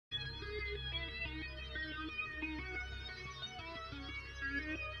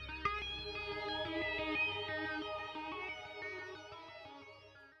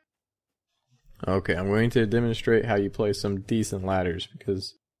Okay, I'm going to demonstrate how you place some decent ladders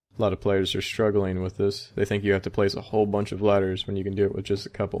because a lot of players are struggling with this. They think you have to place a whole bunch of ladders when you can do it with just a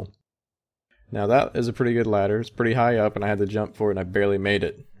couple. Now that is a pretty good ladder. It's pretty high up and I had to jump for it and I barely made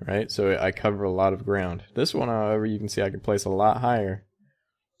it, right? So I cover a lot of ground. This one, however, you can see I can place a lot higher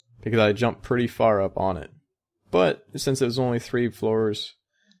because I jumped pretty far up on it. But since it was only 3 floors,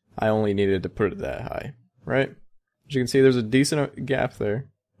 I only needed to put it that high, right? As you can see, there's a decent gap there,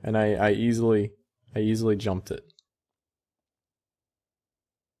 and I easily jumped it.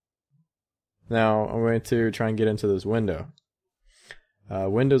 Now I'm going to try and get into this window.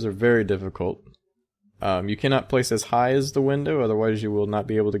 Windows are very difficult. You cannot place as high as the window, otherwise you will not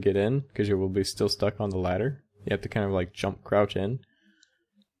be able to get in because you will be still stuck on the ladder. You have to kind of like jump, crouch in.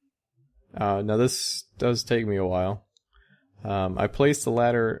 Now this does take me a while. I placed the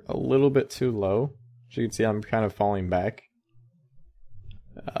ladder a little bit too low. As you can see, I'm kind of falling back.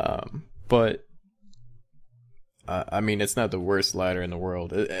 But I mean, it's not the worst ladder in the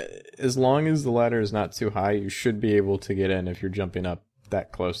world. As long as the ladder is not too high, you should be able to get in if you're jumping up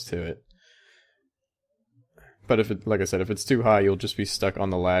that close to it. But if it, like I said, if it's too high, you'll just be stuck on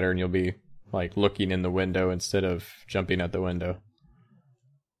the ladder and you'll be like looking in the window instead of jumping at the window.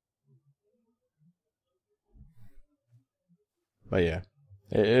 But yeah,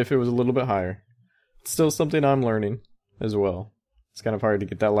 if it was a little bit higher, it's still something I'm learning as well. It's kind of hard to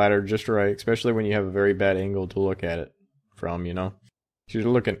get that ladder just right, especially when you have a very bad angle to look at it from, you know? If you're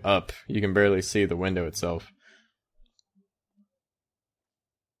looking up, you can barely see the window itself.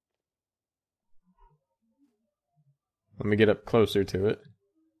 Let me get up closer to it.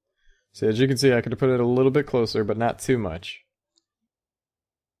 So as you can see, I could have put it a little bit closer, but not too much.